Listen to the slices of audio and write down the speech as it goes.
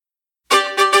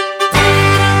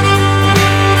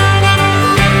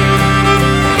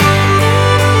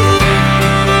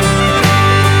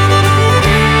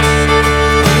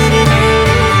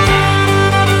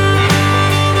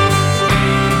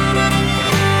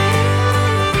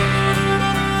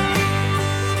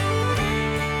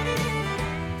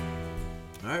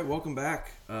welcome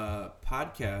back.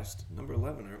 Podcast number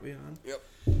 11, aren't we on? Yep.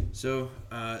 So,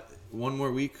 one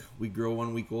more week. We grow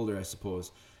 1 week older, I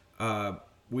suppose.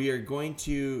 We are going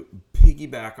to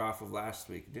piggyback off of last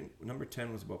week. Number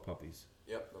 10 was about puppies.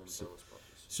 Yep, number 10 was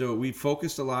puppies. So we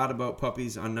focused a lot about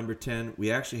puppies on number 10.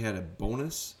 We actually had a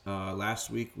bonus.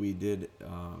 Last week we did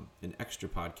an extra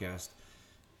podcast.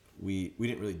 We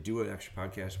didn't really do an extra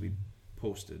podcast. We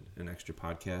posted an extra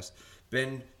podcast.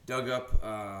 Ben dug up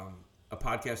a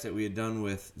podcast that we had done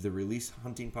with the Release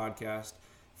Hunting podcast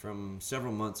from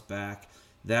several months back.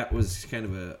 That was kind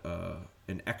of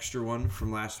an extra one from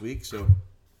last week. So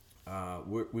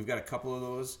we've got a couple of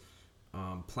those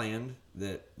planned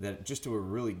that just were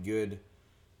really good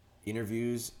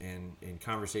interviews and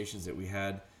conversations that we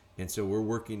had. And so we're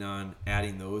working on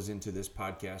adding those into this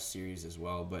podcast series as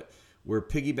well. But we're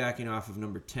piggybacking off of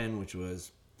number 10, which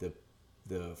was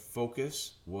the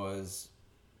focus was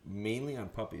mainly on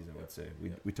puppies, I would say.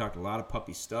 We talked a lot of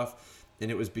puppy stuff, and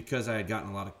it was because I had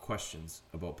gotten a lot of questions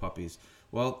about puppies.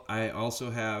 Well, I also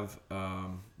have,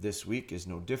 this week is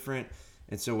no different.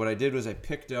 And so what I did was I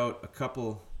picked out a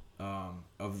couple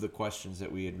of the questions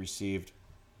that we had received,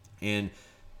 and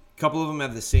a couple of them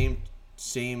have the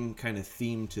same kind of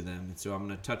theme to them. And so I'm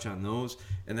going to touch on those.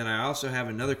 And then I also have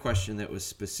another question that was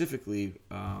specifically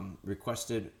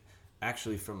requested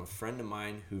actually from a friend of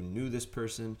mine who knew this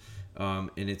person, and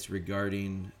it's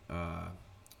regarding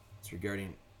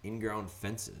in-ground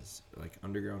fences, like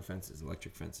underground fences,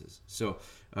 electric fences. So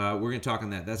we're going to talk on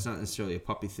that. That's not necessarily a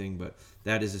puppy thing, but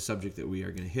that is a subject that we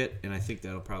are going to hit, and I think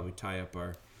that'll probably tie up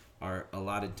our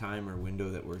allotted time or window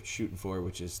that we're shooting for,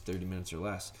 which is 30 minutes or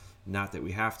less. Not that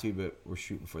we have to, but we're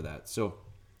shooting for that. So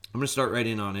I'm going to start right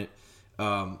in on it.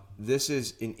 This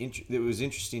is it was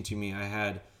interesting to me. I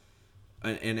had,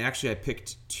 and actually I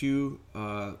picked two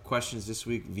questions this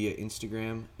week via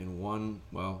Instagram, and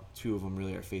two of them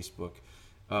really are Facebook.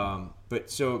 But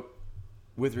so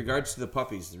with regards to the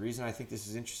puppies, the reason I think this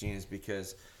is interesting is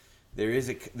because there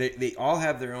is they all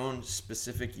have their own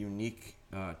specific, unique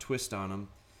twist on them.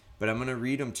 But I'm going to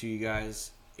read them to you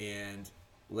guys and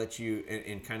let you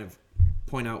and kind of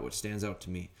point out what stands out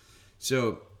to me.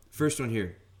 So first one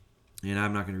here, and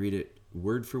I'm not going to read it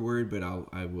word for word, but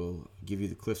I will give you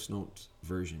the Cliff's Notes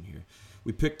version here.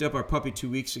 We picked up our puppy 2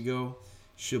 weeks ago.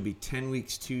 She'll be 10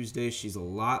 weeks Tuesday. She's a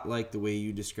lot like the way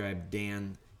you described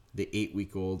Dan, the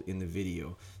 8-week-old in the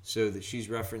video. So that she's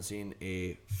referencing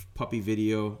a puppy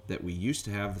video that we used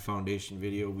to have, the foundation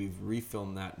video. We've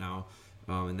refilmed that now,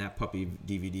 and that puppy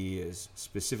DVD is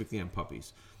specifically on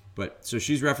puppies. But so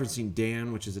she's referencing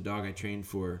Dan, which is a dog I trained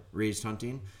for raised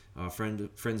hunting,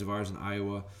 friends of ours in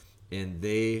Iowa, and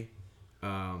they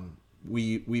when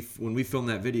we filmed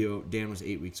that video, Dan was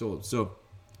 8 weeks old. So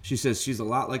she says she's a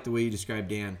lot like the way you described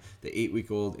Dan, the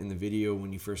 8-week-old in the video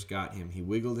when you first got him. He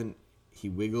wiggled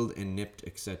and nipped,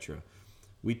 etc.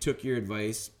 We took your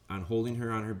advice on holding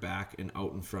her on her back and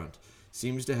out in front.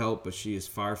 Seems to help, but she is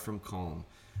far from calm.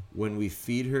 When we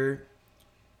feed her,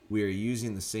 we are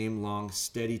using the same long,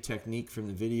 steady technique from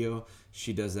the video.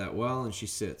 She does that well, and she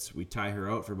sits. We tie her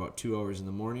out for about 2 hours in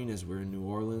the morning as we're in New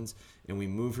Orleans, and we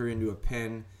move her into a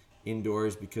pen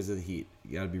indoors because of the heat.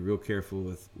 You got to be real careful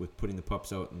with putting the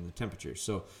pups out in the temperature.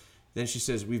 So then she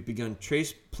says, we've begun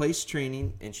place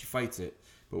training, and she fights it,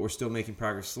 but we're still making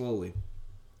progress slowly.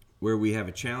 Where we have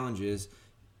a challenge is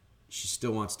she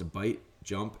still wants to bite,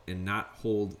 jump, and not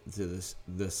hold to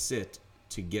the sit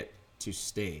to get to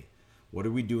stay. What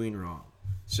are we doing wrong?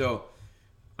 So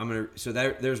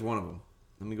there's one of them.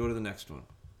 Let me go to the next one.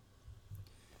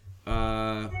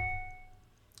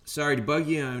 Sorry to bug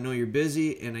you. I know you're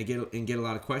busy and I get a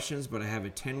lot of questions, but I have a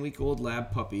 10-week-old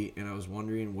lab puppy, and I was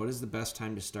wondering what is the best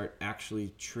time to start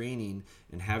actually training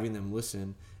and having them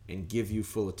listen and give you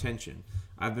full attention.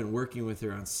 I've been working with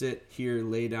her on sit, hear,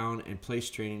 lay down, and place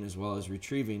training as well as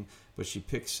retrieving, but she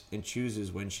picks and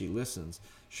chooses when she listens.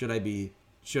 Should I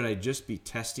just be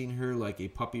testing her like a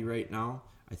puppy right now?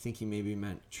 I think he maybe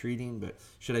meant treating, but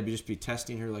should I just be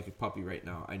testing her like a puppy right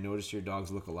now? I notice your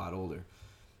dogs look a lot older.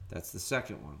 That's the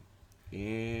second one.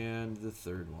 And the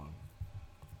third one.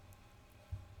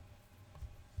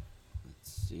 Let's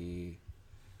see.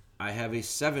 I have a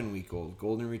 7-week-old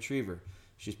golden retriever.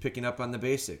 She's picking up on the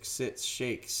basics: sit,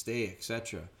 shake, stay,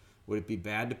 etc. Would it be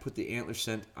bad to put the antler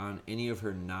scent on any of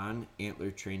her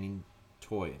non-antler training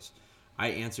toys? I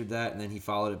answered that, and then he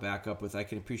followed it back up with, I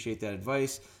can appreciate that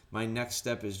advice. My next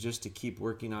step is just to keep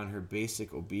working on her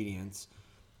basic obedience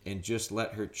and just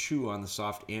let her chew on the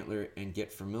soft antler and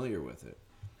get familiar with it.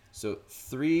 So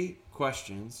 3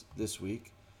 questions this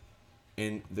week,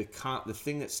 and the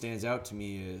thing that stands out to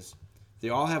me is they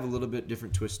all have a little bit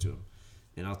different twist to them,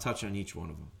 and I'll touch on each one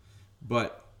of them.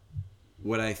 But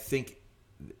what I think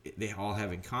they all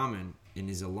have in common and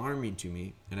is alarming to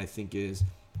me, and I think is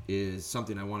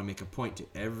something I want to make a point to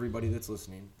everybody that's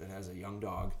listening that has a young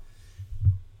dog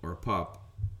or a pup.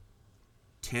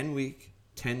 10 week,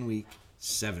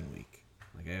 7 week.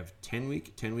 Like I have 10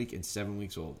 week, and 7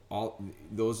 weeks old. All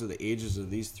those are the ages of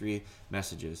these three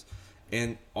messages.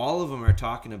 And all of them are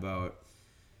talking about,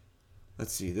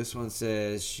 let's see, this one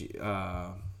says,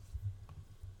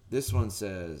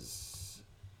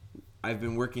 I've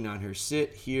been working on her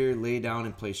sit, hear, lay down,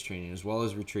 and place training, as well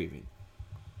as retrieving.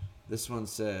 This one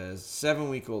says,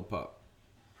 7-week-old pup.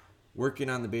 Working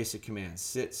on the basic commands,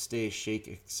 sit, stay, shake,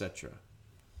 etc.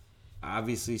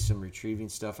 Obviously some retrieving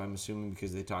stuff, I'm assuming,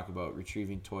 because they talk about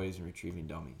retrieving toys and retrieving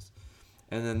dummies.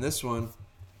 And then this one,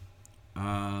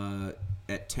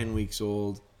 at 10 weeks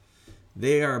old,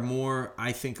 they are more,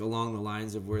 I think, along the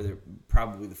lines of where they're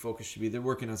probably the focus should be. They're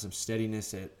working on some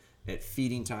steadiness at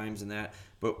feeding times and that.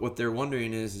 But what they're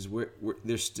wondering is where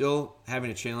they're still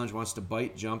having a challenge, wants to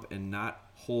bite, jump, and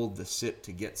not hold the sit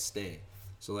to get stay.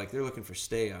 So like they're looking for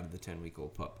stay out of the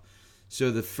 10-week-old pup. So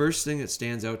the first thing that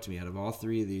stands out to me out of all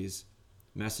three of these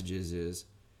messages is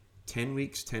 10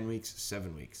 weeks,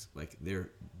 7 weeks. Like they're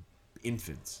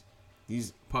infants.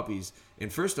 These puppies,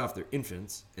 and first off, they're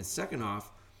infants, and second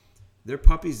off, they're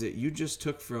puppies that you just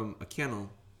took from a kennel.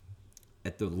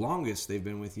 At the longest, they've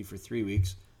been with you for 3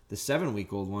 weeks. The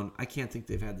 7-week-old one, I can't think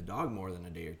they've had the dog more than a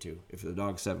day or two if the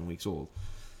dog's 7 weeks old.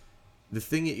 The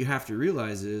thing that you have to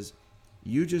realize is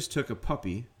you just took a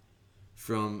puppy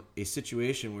from a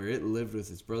situation where it lived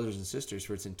with its brothers and sisters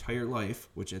for its entire life,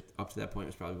 which up to that point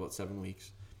was probably about 7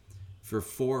 weeks. For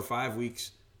 4 or 5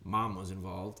 weeks, mom was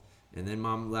involved, and then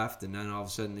mom left, and then all of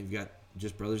a sudden they've got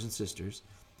just brothers and sisters.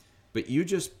 But you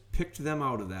just picked them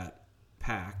out of that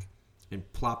pack and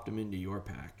plopped them into your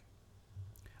pack.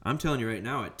 I'm telling you right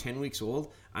now, at 10 weeks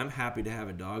old, I'm happy to have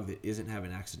a dog that isn't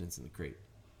having accidents in the crate.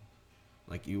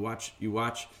 Like you watch.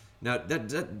 Now,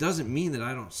 that doesn't mean that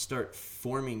I don't start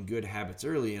forming good habits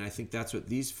early, and I think that's what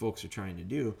these folks are trying to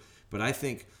do. But I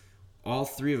think all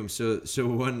three of them. So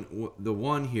the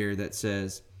one here that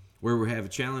says where we have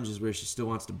challenges where she still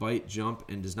wants to bite, jump,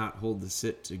 and does not hold the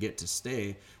sit to get to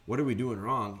stay. What are we doing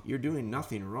wrong? You're doing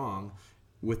nothing wrong,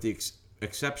 with the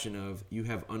exception of you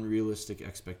have unrealistic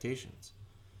expectations.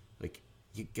 Like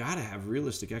you gotta have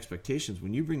realistic expectations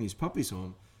when you bring these puppies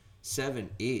home. 7,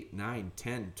 8, 9,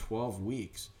 10, 12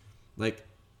 weeks. Like,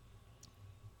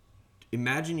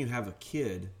 imagine you have a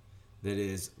kid that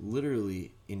is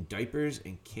literally in diapers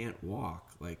and can't walk.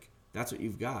 Like, that's what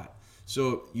you've got.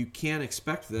 So you can't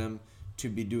expect them to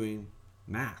be doing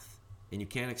math, and you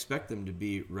can't expect them to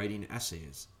be writing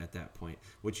essays at that point.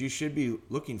 What you should be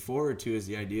looking forward to is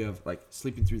the idea of, like,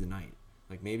 sleeping through the night.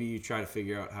 Like, maybe you try to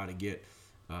figure out how to get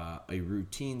a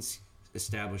routine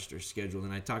established or scheduled.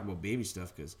 And I talk about baby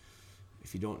stuff because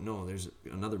if you don't know, there's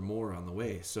another more on the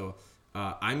way. So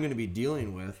I'm going to be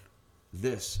dealing with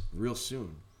this real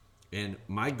soon. And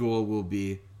my goal will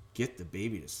be get the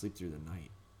baby to sleep through the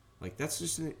night. Like that's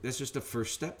just a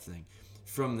first step thing.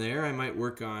 From there, I might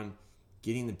work on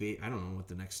getting the baby. I don't know what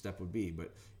the next step would be,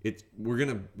 but we're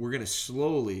gonna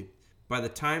slowly. By the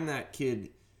time that kid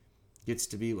gets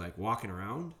to be like walking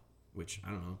around, which I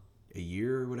don't know, a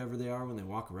year or whatever they are when they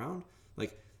walk around,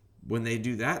 like when they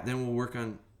do that, then we'll work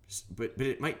on. But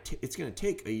it's gonna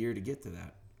take a year to get to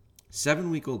that.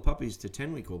 7-week-old puppies to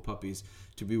 10-week-old puppies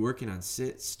to be working on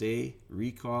sit, stay,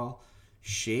 recall,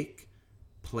 shake,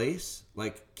 place.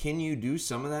 Like, can you do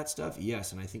some of that stuff?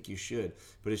 Yes, and I think you should.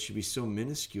 But it should be so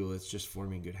minuscule, it's just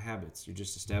forming good habits. You're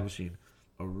just establishing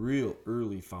a real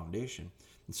early foundation.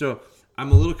 And so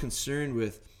I'm a little concerned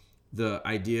with the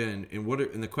idea and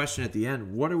the question at the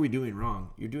end, what are we doing wrong?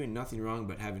 You're doing nothing wrong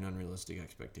but having unrealistic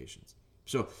expectations.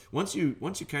 So once you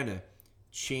kind of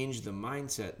change the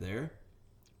mindset there,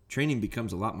 training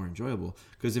becomes a lot more enjoyable,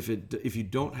 because if you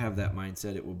don't have that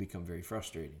mindset, it will become very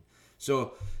frustrating.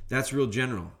 So that's real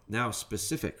general. Now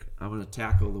specific, I'm going to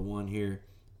tackle the one here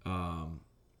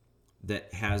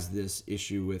that has this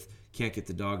issue with can't get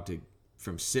the dog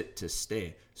from sit to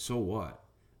stay. So what?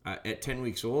 At 10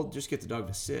 weeks old, just get the dog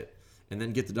to sit, and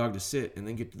then get the dog to sit, and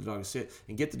then get the dog to sit,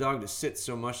 and get the dog to sit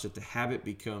so much that the habit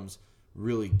becomes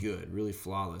really good, really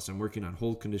flawless. I'm working on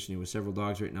hold conditioning with several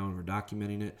dogs right now, and we're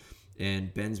documenting it.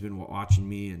 And Ben's been watching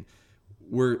me, and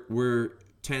we're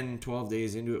 10, 12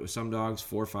 days into it with some dogs,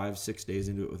 4, 5, 6 days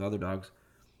into it with other dogs.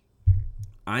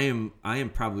 I am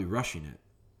probably rushing it.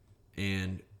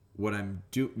 And what I'm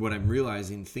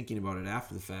realizing, thinking about it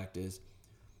after the fact, is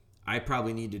I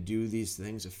probably need to do these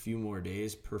things a few more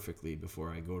days perfectly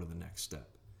before I go to the next step.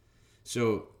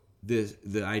 So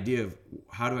the idea of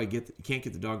how do I you can't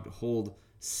get the dog to hold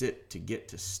sit to get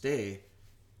to stay.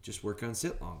 just work on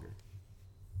sit longer.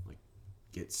 Like,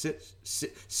 get sit.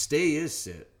 Stay is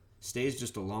sit. Stay is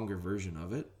just a longer version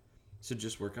of it. So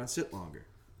just work on sit longer.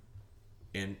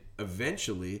 And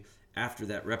eventually, after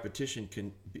that repetition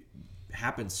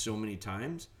happens so many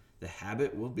times, the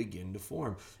habit will begin to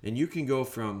form. And you can go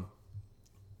from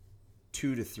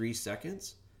 2 to 3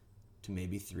 seconds to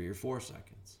maybe 3 or 4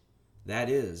 seconds. That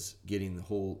is getting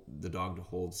the dog to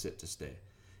hold, sit to stay.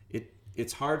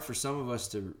 It's hard for some of us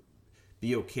to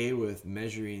be okay with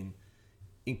measuring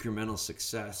incremental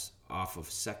success off of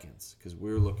seconds, because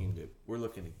we're looking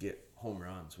to get home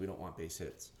runs. We don't want base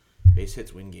hits. Base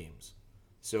hits win games.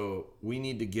 So we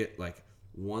need to get like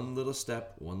one little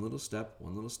step.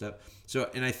 So,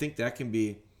 and I think that can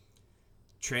be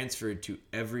transferred to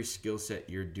every skill set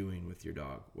you're doing with your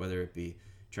dog, whether it be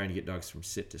trying to get dogs from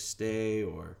sit to stay,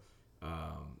 or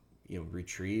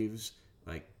retrieves,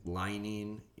 like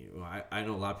lining. I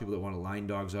know a lot of people that want to line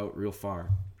dogs out real far.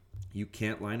 You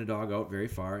can't line a dog out very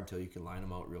far until you can line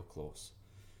them out real close.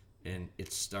 And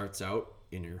it starts out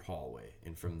in your hallway,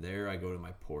 and from there I go to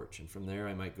my porch, and from there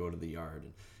I might go to the yard.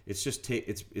 And it's just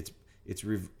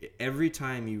every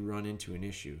time you run into an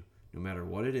issue, no matter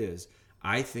what it is,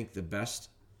 I think the best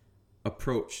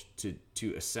approach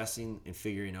to assessing and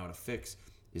figuring out a fix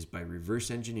is by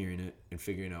reverse engineering it and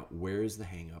figuring out where is the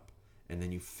hang up, and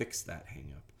then you fix that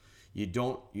hang up.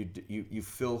 You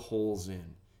fill holes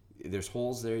in. There's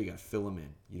holes there, you got to fill them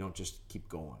in. You don't just keep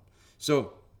going.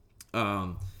 So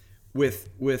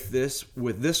with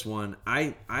this one,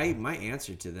 my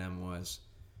answer to them was,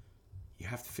 you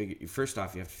have to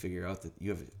figure out that you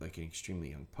have like an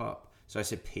extremely young pup. So I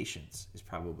said patience is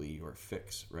probably your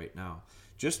fix right now.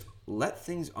 Just let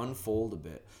things unfold a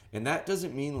bit. And that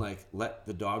doesn't mean like let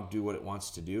the dog do what it wants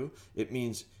to do. It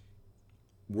means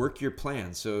work your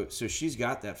plan. So she's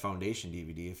got that foundation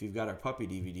DVD. If you've got our puppy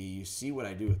DVD, you see what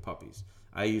I do with puppies.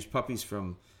 I use puppies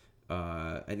from,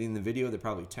 I think in the video, they're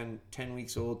probably 10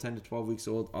 weeks old, 10 to 12 weeks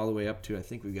old, all the way up to, I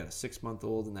think we've got a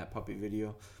 6-month-old in that puppy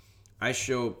video. And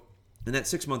that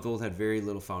 6-month-old had very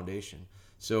little foundation.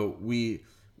 So we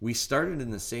started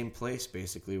in the same place,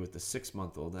 basically, with the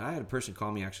 6-month-old. And I had a person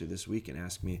call me actually this week and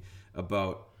ask me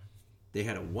about, they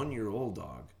had a 1-year-old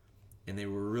dog. And they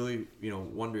were really,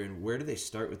 wondering, where do they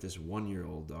start with this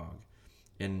 1-year-old dog?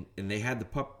 And they had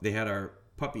our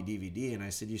puppy DVD, and I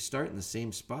said, you start in the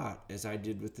same spot as I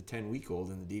did with the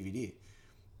 10-week-old in the DVD.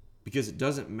 Because it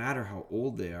doesn't matter how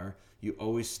old they are, you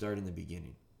always start in the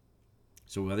beginning.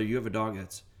 So whether you have a dog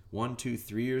that's 1, 2,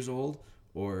 3 years old,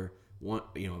 or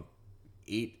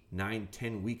 8, 9,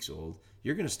 10 weeks old,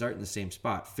 you're going to start in the same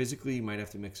spot. Physically, you might have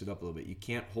to mix it up a little bit. You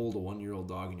can't hold a 1-year-old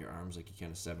dog in your arms like you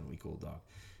can a 7-week-old dog.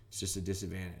 It's just a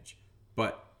disadvantage.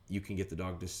 But you can get the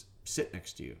dog to sit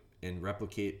next to you and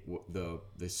replicate the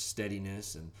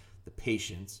steadiness and the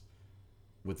patience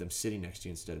with them sitting next to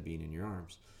you instead of being in your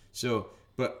arms. So,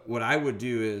 but what I would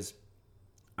do is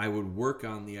I would work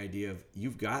on the idea of,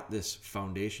 you've got this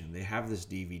foundation. They have this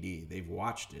DVD. They've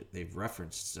watched it. They've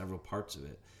referenced several parts of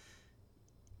it.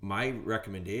 My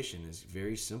recommendation is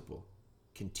very simple.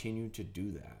 Continue to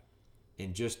do that.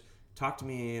 And just talk to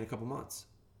me in a couple months.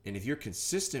 And if you're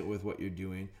consistent with what you're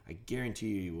doing, I guarantee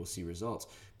you will see results.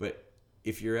 But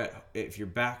if you're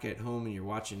back at home and you're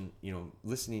watching,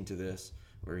 listening to this,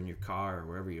 or in your car or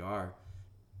wherever you are,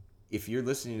 if you're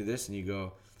listening to this and you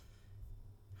go,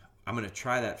 I'm going to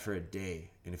try that for a day,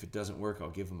 and if it doesn't work, I'll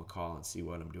give them a call and see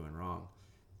what I'm doing wrong.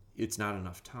 It's not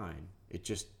enough time. It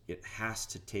has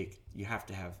to take, you have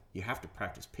to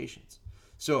practice patience.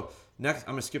 So next,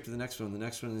 I'm going to skip to the next one. The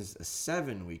next one is a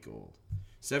 7-week-old.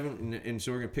 And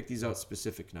so we're going to pick these out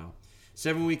specific now.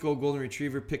 7-week-old golden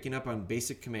retriever picking up on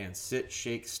basic commands: sit,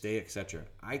 shake, stay, etc.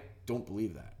 I don't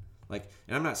believe that.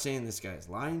 And I'm not saying this guy is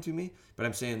lying to me, but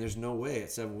I'm saying there's no way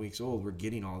at 7 weeks old we're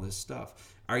getting all this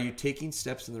stuff. Are you taking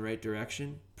steps in the right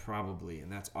direction? Probably,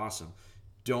 and that's awesome.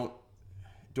 Don't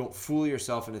fool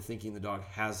yourself into thinking the dog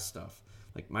has stuff.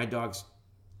 My dog's,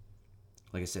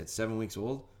 like I said, 7 weeks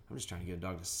old. I'm just trying to get a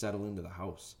dog to settle into the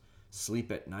house,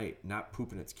 sleep at night, not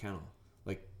poop in its kennel.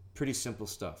 Pretty simple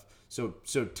stuff. So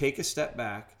take a step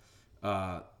back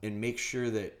and make sure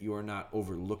that you are not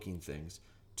overlooking things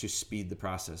to speed the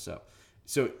process up.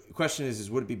 So the question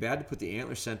is would it be bad to put the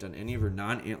antler scent on any of her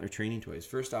non-antler training toys?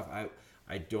 First off,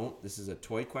 I don't, this is a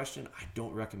toy question, I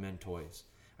don't recommend toys.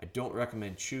 I don't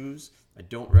recommend chews. I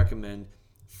don't recommend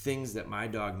things that my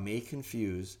dog may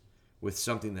confuse with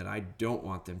something that I don't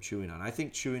want them chewing on. I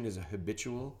think chewing is a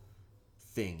habitual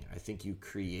thing. I think you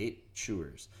create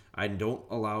chewers. I don't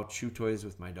allow chew toys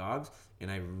with my dogs, and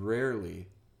I'm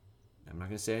not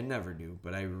going to say I never do,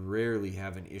 but I rarely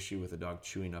have an issue with a dog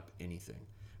chewing up anything.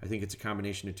 I think it's a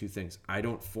combination of two things. I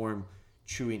don't form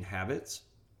chewing habits,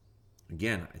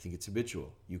 again, I think it's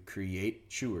habitual. You create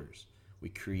chewers. We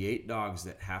create dogs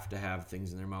that have to have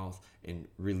things in their mouth and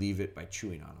relieve it by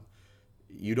chewing on them.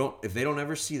 If they don't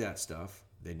ever see that stuff,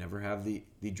 they never have the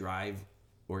drive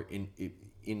or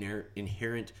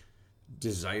inherent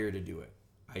desire to do it.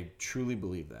 I truly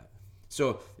believe that.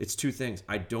 So it's two things.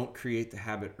 I don't create the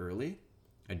habit early.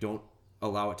 I don't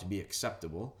allow it to be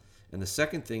acceptable. And the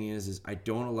second thing is I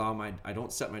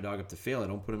don't set my dog up to fail. I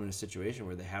don't put them in a situation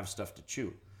where they have stuff to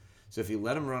chew. So if you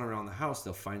let them run around the house,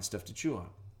 they'll find stuff to chew on.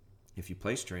 If you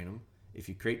place train them, if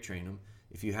you crate train them,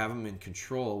 if you have them in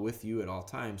control with you at all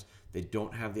times, they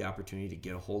don't have the opportunity to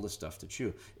get a hold of stuff to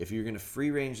chew. If you're going to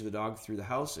free range the dog through the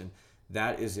house, and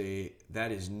that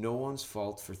is no one's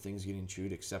fault for things getting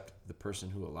chewed except the person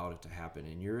who allowed it to happen,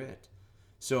 and you're it.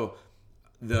 So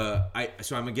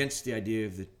I'm against the idea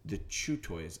of the chew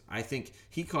toys. I think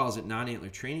he calls it non-antler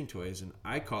training toys, and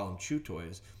I call them chew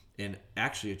toys. And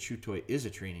actually, a chew toy is a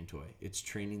training toy. It's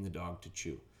training the dog to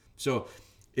chew. So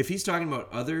if he's talking about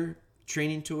other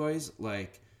training toys,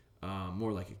 like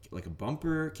more like a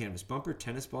bumper, canvas bumper,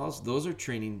 tennis balls, those are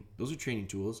training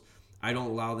tools. I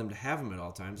don't allow them to have them at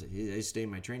all times. They stay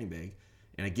in my training bag,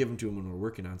 and I give them to them when we're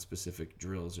working on specific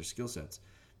drills or skill sets.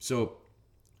 So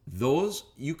those,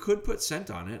 you could put scent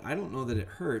on it. I don't know that it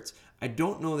hurts. I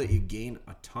don't know that you gain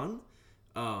a ton.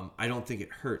 I don't think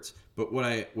it hurts. But what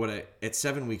I at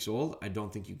 7 weeks old, I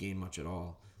don't think you gain much at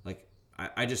all. Like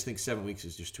I just think 7 weeks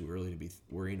is just too early to be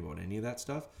worrying about any of that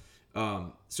stuff.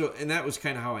 So and that was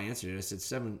kind of how I answered it. I said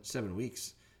 7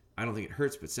 weeks. I don't think it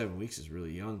hurts, but 7 weeks is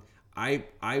really young.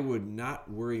 I would not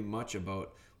worry much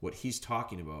about what he's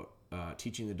talking about,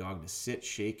 teaching the dog to sit,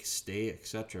 shake, stay,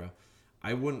 etc.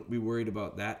 I wouldn't be worried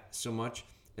about that so much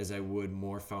as I would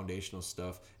more foundational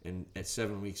stuff. And at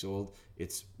 7 weeks old,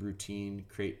 it's routine,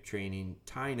 crate training,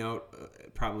 tying out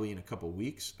probably in a couple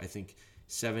weeks. I think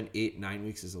 7, 8, 9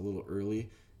 weeks is a little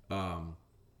early.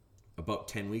 About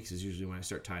 10 weeks is usually when I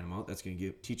start tying them out. That's going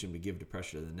to teach them to give to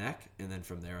pressure to the neck. And then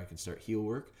from there, I can start heel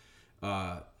work.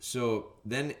 So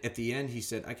then at the end, he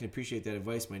said, I can appreciate that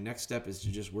advice. My next step is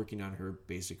to just working on her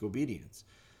basic obedience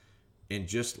and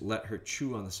just let her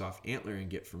chew on the soft antler and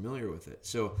get familiar with it.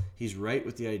 So he's right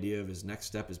with the idea of his next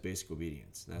step is basic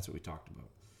obedience. And that's what we talked about.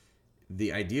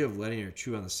 The idea of letting her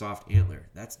chew on the soft antler,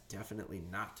 that's definitely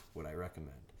not what I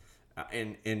recommend.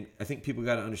 And I think people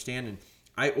got to understand, and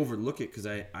I overlook it because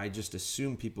I just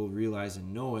assume people realize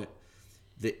and know it.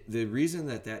 The reason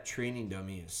that training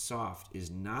dummy is soft is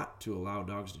not to allow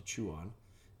dogs to chew on.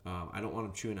 I don't want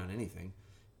them chewing on anything.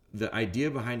 The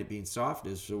idea behind it being soft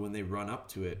is so when they run up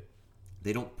to it,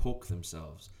 they don't poke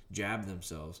themselves, jab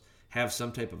themselves, have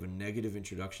some type of a negative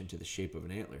introduction to the shape of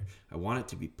an antler. I want it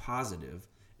to be positive.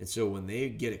 And so when they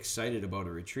get excited about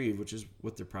a retrieve, which is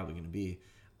what they're probably going to be,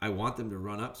 I want them to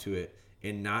run up to it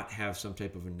and not have some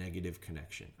type of a negative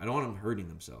connection. I don't want them hurting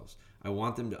themselves. I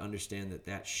want them to understand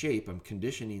that shape, I'm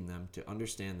conditioning them to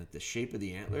understand that the shape of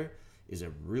the antler is a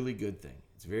really good thing.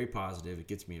 It's very positive. It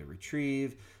gets me a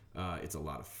retrieve. It's a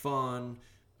lot of fun.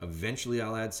 Eventually,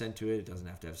 I'll add scent to it. It doesn't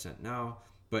have to have scent now.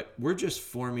 But we're just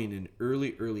forming an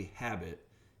early habit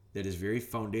that is very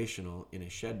foundational in a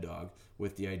shed dog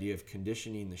with the idea of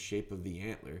conditioning the shape of the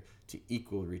antler to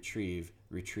equal retrieve.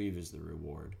 Retrieve is the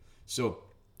reward. So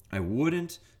I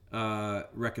wouldn't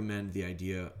recommend the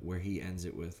idea where he ends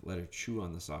it with let her chew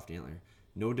on the soft antler.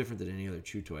 No different than any other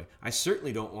chew toy. I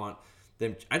certainly don't want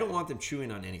them. I don't want them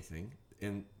chewing on anything.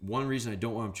 And one reason I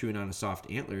don't want them chewing on a soft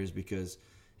antler is because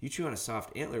you chew on a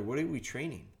soft antler, what are we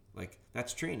training? Like,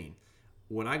 that's training.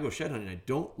 When I go shed hunting, I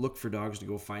don't look for dogs to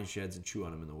go find sheds and chew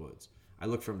on them in the woods. I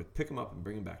look for them to pick them up and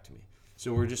bring them back to me.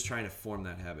 So we're just trying to form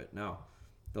that habit. Now,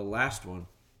 the last one,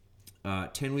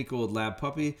 10-week-old lab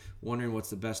puppy, wondering what's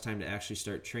the best time to actually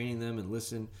start training them and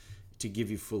listen to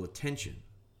give you full attention.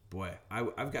 Boy,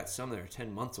 I've got some that are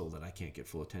 10 months old that I can't get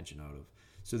full attention out of.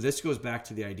 So this goes back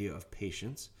to the idea of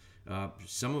patience.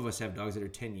 Some of us have dogs that are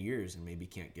 10 years and maybe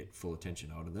can't get full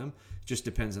attention out of them. Just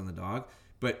depends on the dog.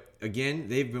 But again,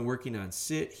 they've been working on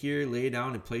sit, here, lay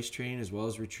down, and place train as well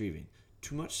as retrieving.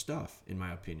 Too much stuff, in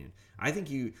my opinion. I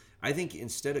think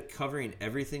instead of covering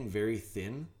everything very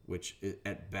thin, which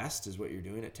at best is what you're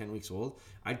doing at 10 weeks old,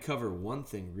 I'd cover one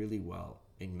thing really well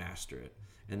and master it.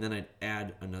 And then I'd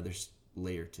add another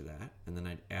layer to that, and then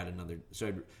I'd add another.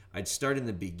 So I'd start in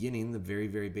the beginning, the very,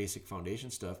 very basic foundation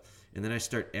stuff, and then I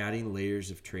start adding layers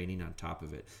of training on top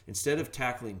of it. Instead of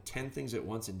tackling 10 things at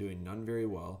once and doing none very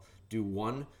well, do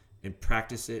one and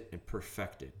practice it and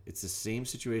perfect it. It's the same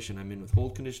situation I'm in with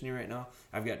hold conditioning right now.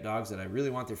 I've got dogs that I really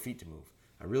want their feet to move.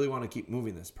 I really want to keep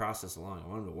moving this process along. I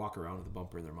want them to walk around with a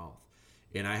bumper in their mouth.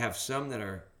 And I have some that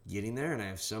are getting there, and I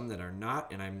have some that are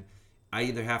not, and I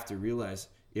either have to realize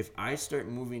if I start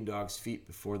moving dogs' feet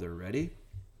before they're ready,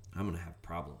 I'm going to have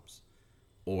problems.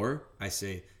 Or I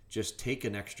say, just take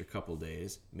an extra couple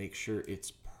days, make sure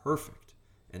it's perfect,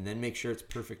 and then make sure it's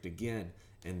perfect again,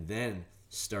 and then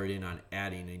start in on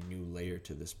adding a new layer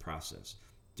to this process.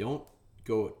 Don't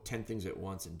go 10 things at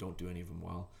once and don't do any of them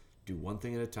well. Do one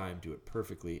thing at a time, do it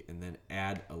perfectly, and then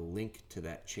add a link to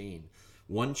that chain.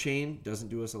 One chain doesn't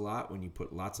do us a lot. When you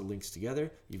put lots of links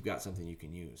together, you've got something you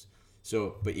can use.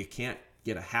 So, but you can't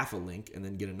get a half a link and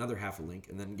then get another half a link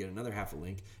and then get another half a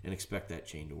link and expect that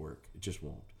chain to work. It just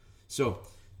won't. So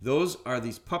those are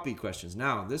these puppy questions.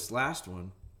 Now, this last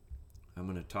one I'm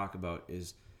going to talk about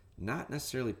is not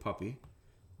necessarily puppy,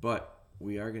 but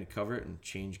we are going to cover it and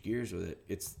change gears with it.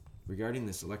 It's regarding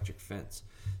this electric fence.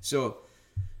 So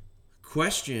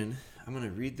question, I'm going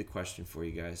to read the question for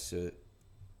you guys. So,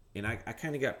 and I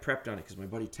kind of got prepped on it because my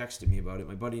buddy texted me about it.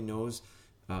 My buddy knows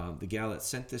the gal that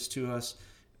sent this to us.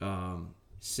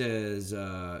 Says,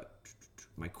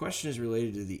 my question is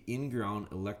related to the in-ground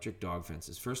electric dog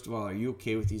fences. First of all, are you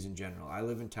okay with these in general? I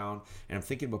live in town, and I'm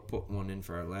thinking about putting one in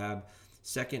for our lab.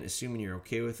 Second, assuming you're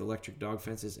okay with electric dog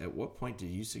fences, at what point did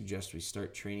you suggest we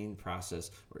start training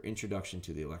process or introduction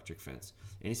to the electric fence?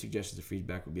 Any suggestions or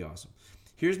feedback would be awesome.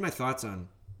 Here's my thoughts on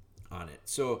it.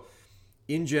 So,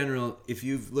 in general, if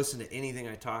you've listened to anything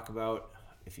I talk about,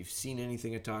 if you've seen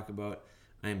anything I talk about,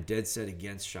 I am dead set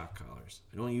against shock collars.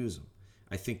 I don't use them.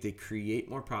 I think they create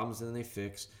more problems than they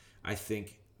fix. I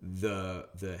think the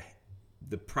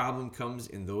problem comes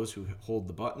in those who hold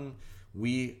the button.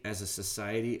 We as a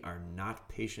society are not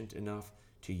patient enough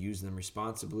to use them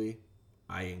responsibly.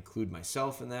 I include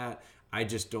myself in that. I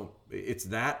just don't, it's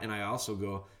that, and I also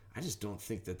go, I just don't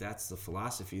think that that's the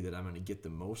philosophy that I'm going to get the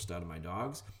most out of my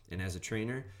dogs. And as a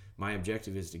trainer, my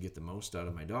objective is to get the most out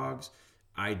of my dogs.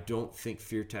 I don't think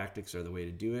fear tactics are the way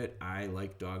to do it. I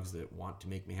like dogs that want to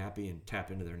make me happy and tap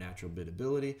into their natural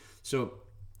biddability. So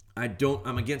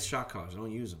I'm against shock collars. I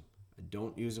don't use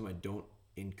them. I don't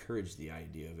encourage the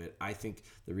idea of it. I think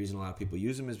the reason a lot of people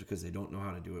use them is because they don't know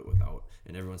how to do it without,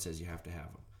 and everyone says you have to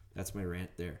have them. That's my rant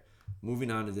there.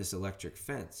 Moving on to this electric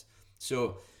fence.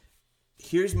 So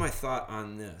here's my thought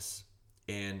on this.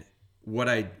 And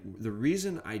the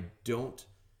reason I don't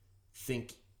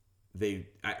think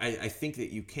I think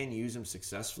that you can use them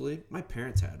successfully. My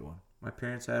parents had one. My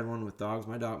parents had one with dogs.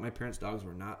 My parents' dogs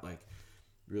were not like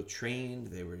real trained.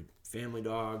 They were family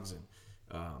dogs, and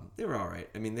they were all right.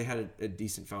 I mean, they had a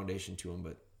decent foundation to them,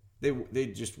 but they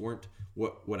just weren't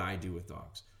what I do with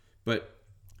dogs. But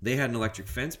they had an electric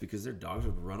fence because their dogs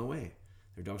would run away.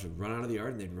 Their dogs would run out of the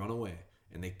yard and they'd run away,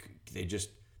 and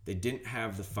they didn't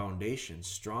have the foundation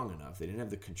strong enough. They didn't have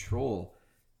the control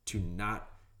to not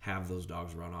have those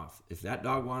dogs run off. If that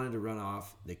dog wanted to run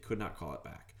off, they could not call it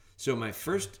back. So my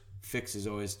first fix is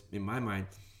always, in my mind,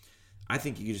 I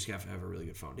think you just have to have a really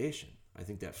good foundation. I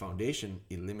think that foundation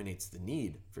eliminates the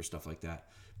need for stuff like that.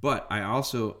 But I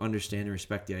also understand and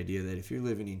respect the idea that if you're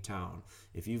living in town,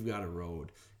 if you've got a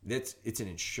road, it's an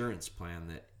insurance plan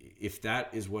that if that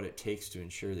is what it takes to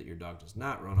ensure that your dog does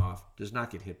not run off, does not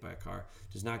get hit by a car,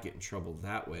 does not get in trouble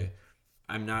that way,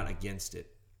 I'm not against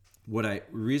it.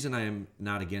 Reason I am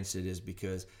not against it is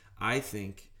because I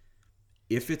think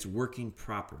if it's working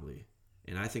properly,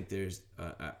 and I think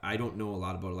I don't know a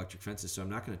lot about electric fences, so I'm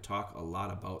not going to talk a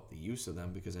lot about the use of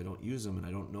them because I don't use them and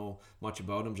I don't know much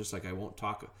about them, just like I won't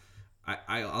talk.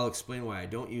 I'll explain why I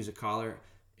don't use a collar,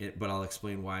 but I'll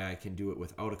explain why I can do it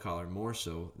without a collar more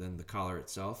so than the collar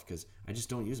itself because I just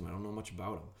don't use them. I don't know much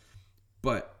about them.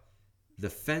 But the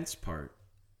fence part,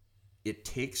 it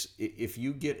takes, if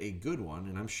you get a good one,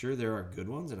 and I'm sure there are good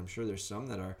ones, and I'm sure there's some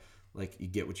that are like you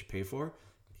get what you pay for,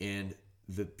 and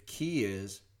the key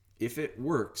is if it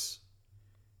works,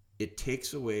 it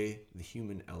takes away the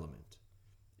human element,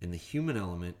 and the human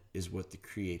element is what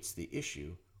creates the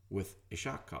issue with a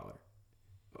shock collar,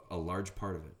 a large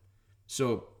part of it.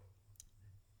 So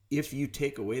if you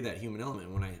take away that human element,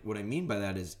 what I mean by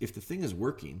that is if the thing is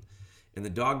working and the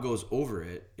dog goes over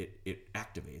it, it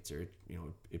activates, or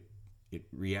it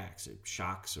reacts, it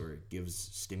shocks, or it gives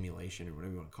stimulation, or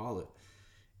whatever you want to call it,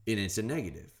 and it's a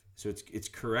negative. So it's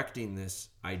correcting this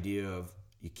idea of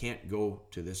you can't go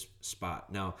to this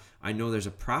spot. Now, I know there's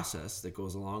a process that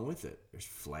goes along with it. There's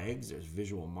flags, there's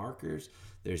visual markers,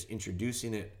 there's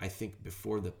introducing it, I think,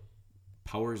 before the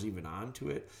power's even onto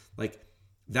it. Like,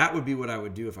 that would be what I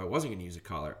would do if I wasn't going to use a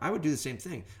collar. I would do the same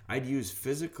thing. I'd use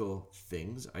physical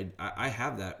things. I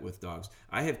have that with dogs.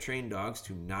 I have trained dogs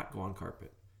to not go on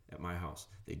carpet at my house.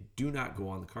 They do not go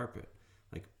on the carpet.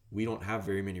 Like, we don't have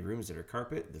very many rooms that are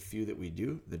carpet. The few that we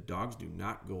do, the dogs do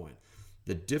not go in.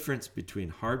 The difference between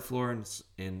hard floor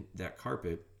and that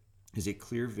carpet is a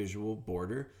clear visual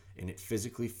border, and it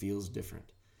physically feels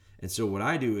different. And so what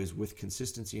I do is, with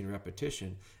consistency and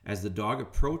repetition, as the dog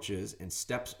approaches and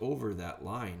steps over that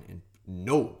line, and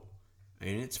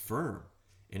it's firm,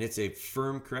 and it's a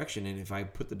firm correction. And if I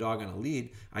put the dog on a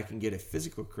lead, I can get a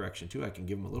physical correction too. I can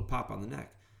give them a little pop on the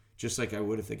neck, just like I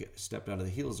would if they stepped out of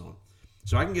the heel zone.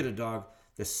 So I can get a dog,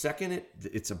 the second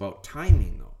it's about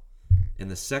timing though. And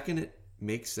the second it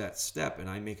makes that step and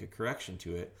I make a correction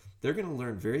to it, they're going to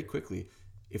learn very quickly,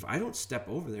 if I don't step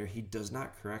over there, he does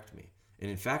not correct me. And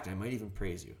in fact, I might even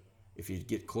praise you. If you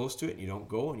get close to it and you don't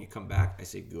go and you come back, I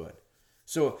say good.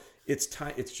 So it's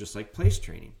just like place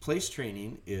training. Place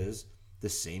training is the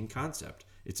same concept.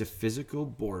 It's a physical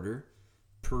border,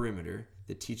 perimeter,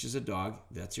 that teaches a dog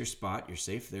that's your spot. You're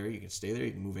safe there. You can stay there.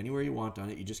 You can move anywhere you want on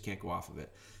it. You just can't go off of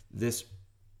it. This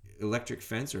electric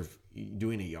fence or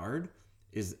doing a yard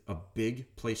is a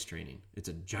big place training. It's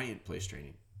a giant place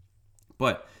training.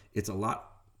 But it's a lot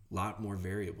more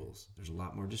variables. There's a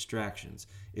lot more distractions.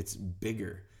 It's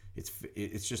bigger.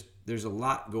 It's just, there's a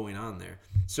lot going on there.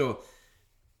 So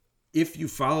if you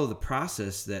follow the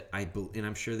process that and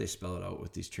I'm sure they spell it out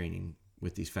with these training,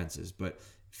 with these fences, but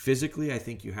physically, I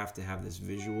think you have to have this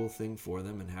visual thing for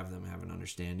them and have them have an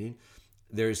understanding.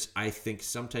 There's, I think,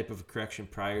 some type of a correction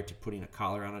prior to putting a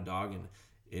collar on a dog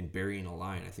and burying a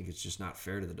line. I think it's just not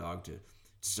fair to the dog to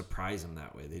surprise them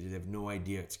that way. They have no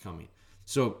idea it's coming.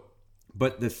 So,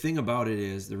 but the thing about it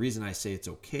is, the reason I say it's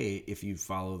okay if you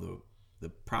follow the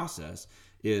process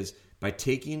is by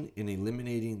taking and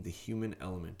eliminating the human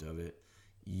element of it,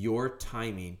 your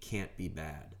timing can't be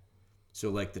bad. So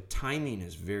like the timing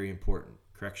is very important,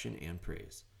 correction and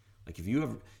praise. Like if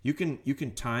you can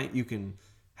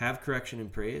have correction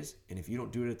and praise, and if you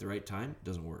don't do it at the right time, it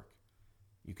doesn't work.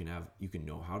 You can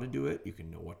know how to do it, you can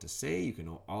know what to say, you can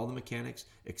know all the mechanics,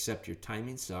 except your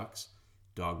timing sucks,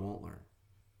 dog won't learn.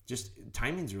 Just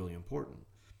timing's really important.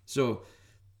 So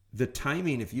the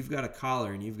timing, if you've got a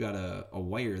collar and you've got a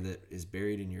wire that is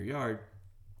buried in your yard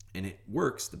and it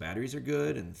works, the batteries are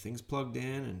good and the thing's plugged in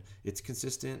and it's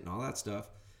consistent and all that stuff,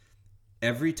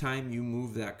 every time you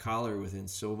move that collar within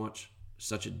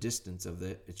such a distance of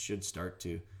it, it should start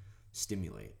to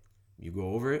stimulate. You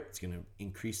go over it, it's going to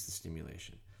increase the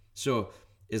stimulation. So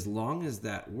as long as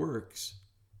that works,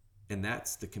 and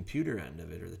that's the computer end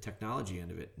of it or the technology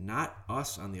end of it, not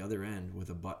us on the other end with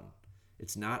a button.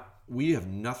 It's not, you have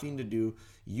nothing to do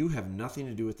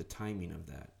with the timing of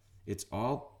that. It's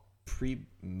all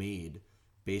pre-made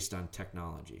based on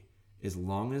technology. As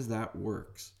long as that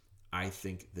works, I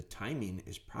think the timing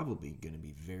is probably going to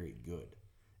be very good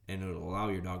and it'll allow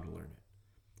your dog to learn it.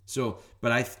 So,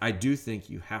 but I do think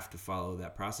you have to follow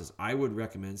that process. I would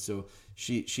recommend, so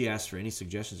she asked for any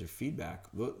suggestions or feedback.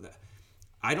 Well,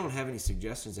 I don't have any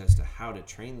suggestions as to how to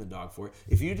train the dog for it.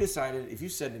 If you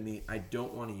said to me, I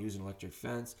don't want to use an electric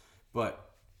fence,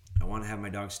 but I want to have my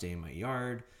dog stay in my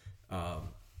yard,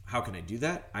 how can I do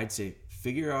that? I'd say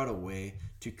figure out a way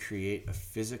to create a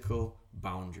physical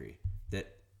boundary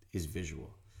that is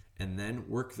visual. And then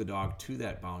work the dog to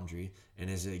that boundary. And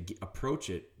as they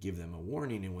approach it, give them a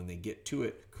warning. And when they get to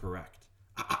it, correct.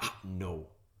 No.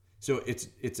 So it's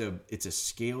a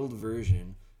scaled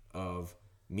version of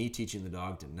me teaching the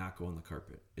dog to not go on the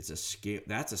carpet.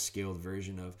 That's a scaled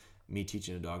version of me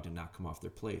teaching a dog to not come off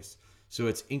their place. So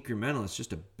it's incremental. It's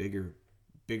just a bigger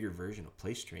version of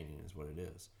place training is what it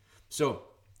is. So,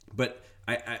 but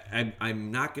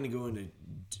I'm not going to go into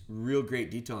real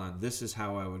great detail on this is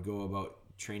how I would go about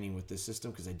training with this system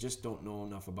because I just don't know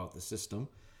enough about the system.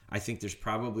 I think there's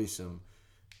probably some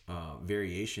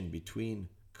variation between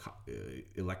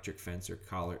electric fence or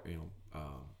collar,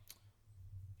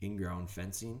 in-ground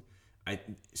fencing.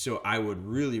 So I would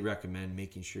really recommend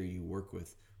making sure you work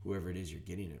with whoever it is you're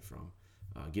getting it from.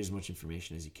 Get as much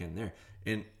information as you can there.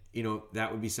 And,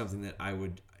 that would be something that I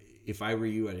would, if I were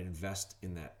you, I'd invest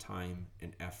in that time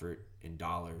and effort and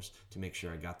dollars to make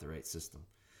sure I got the right system.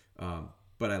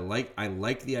 But I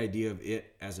like the idea of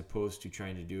it as opposed to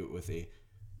trying to do it with a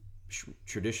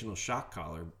traditional shock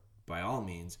collar by all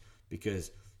means,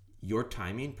 because your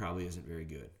timing probably isn't very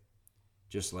good.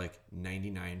 Just like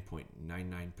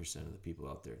 99.99% of the people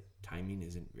out there, timing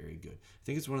isn't very good. I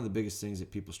think it's one of the biggest things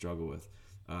that people struggle with.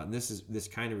 And this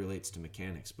kind of relates to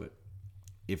mechanics, but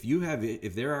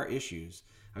if there are issues,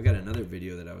 I've got another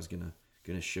video that I was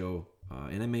gonna show,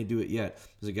 and I may do it yet.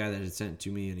 There's a guy that had sent it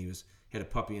to me, and he had a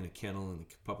puppy in a kennel, and the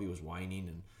puppy was whining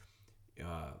and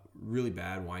really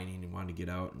bad whining and wanted to get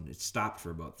out, and it stopped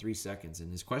for about 3 seconds.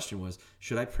 And his question was,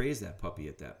 should I praise that puppy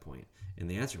at that point? And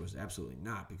the answer was absolutely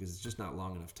not, because it's just not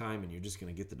long enough time, and you're just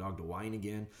going to get the dog to whine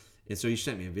again. And so he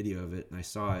sent me a video of it, and I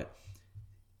saw it.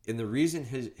 And the reason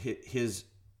his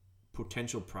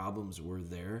potential problems were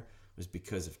there was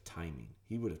because of timing.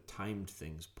 He would have timed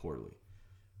things poorly.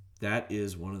 That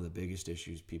is one of the biggest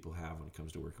issues people have when it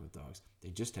comes to working with dogs. They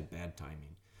just have bad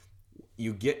timing.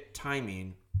 You get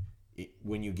timing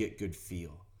when you get good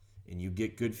feel, and you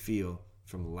get good feel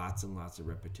from lots and lots of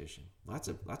repetition, lots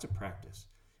of practice.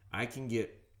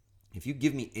 If you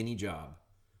give me any job,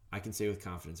 I can say with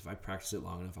confidence, if I practice it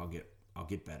long enough, I'll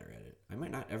get better at it. I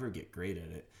might not ever get great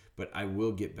at it, but I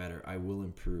will get better. I will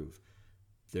improve.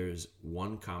 There's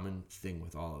one common thing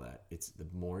with all of that. It's the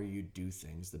more you do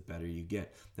things, the better you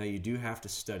get. Now, you do have to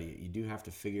study it. You do have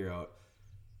to figure out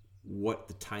what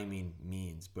the timing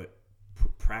means, but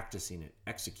practicing it,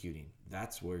 executing,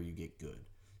 that's where you get good.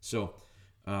 So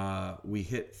we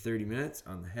hit 30 minutes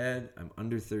on the head. I'm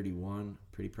under 31.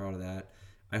 Pretty proud of that.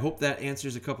 I hope that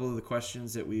answers a couple of the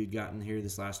questions that we had gotten here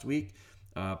this last week.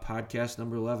 Podcast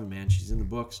number 11, man. She's in the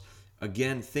books.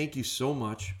 Again, thank you so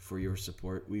much for your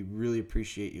support. We really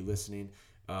appreciate you listening.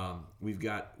 We've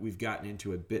gotten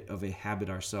into a bit of a habit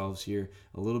ourselves here,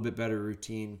 a little bit better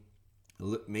routine,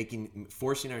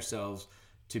 forcing ourselves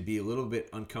to be a little bit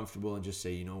uncomfortable and just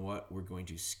say, you know what, we're going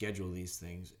to schedule these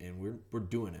things, and we're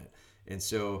doing it. And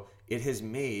so it has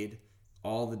made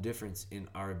all the difference in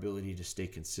our ability to stay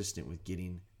consistent with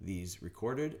getting these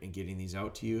recorded and getting these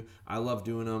out to you. I love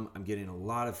doing them. I'm getting a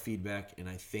lot of feedback, and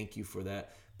I thank you for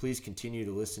that. Please continue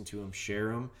to listen to them, share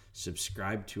them,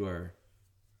 subscribe to our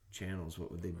channels.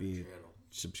 What would they be?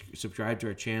 Subscribe to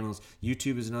our channels.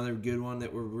 YouTube is another good one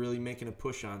that we're really making a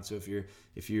push on. So if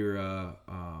you're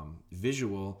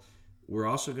visual, we're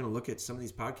also going to look at some of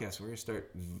these podcasts. We're going to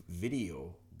start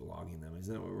video blogging them.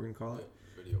 Isn't that what we're going to call it?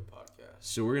 Video podcast.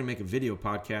 So we're going to make a video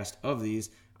podcast of these.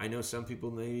 I know some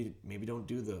people maybe don't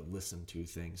do the listen to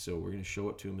thing, so we're going to show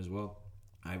it to them as well.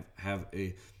 I have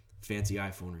a fancy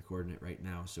iPhone recording it right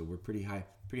now, so we're pretty high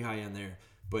on there.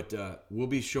 But we'll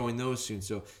be showing those soon.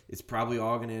 So it's probably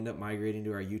all going to end up migrating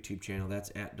to our YouTube channel.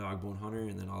 That's at Dogbone Hunter,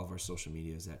 and then all of our social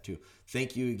media is that too.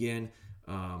 Thank you again.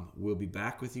 We'll be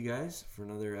back with you guys for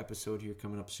another episode here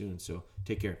coming up soon. So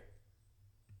take care.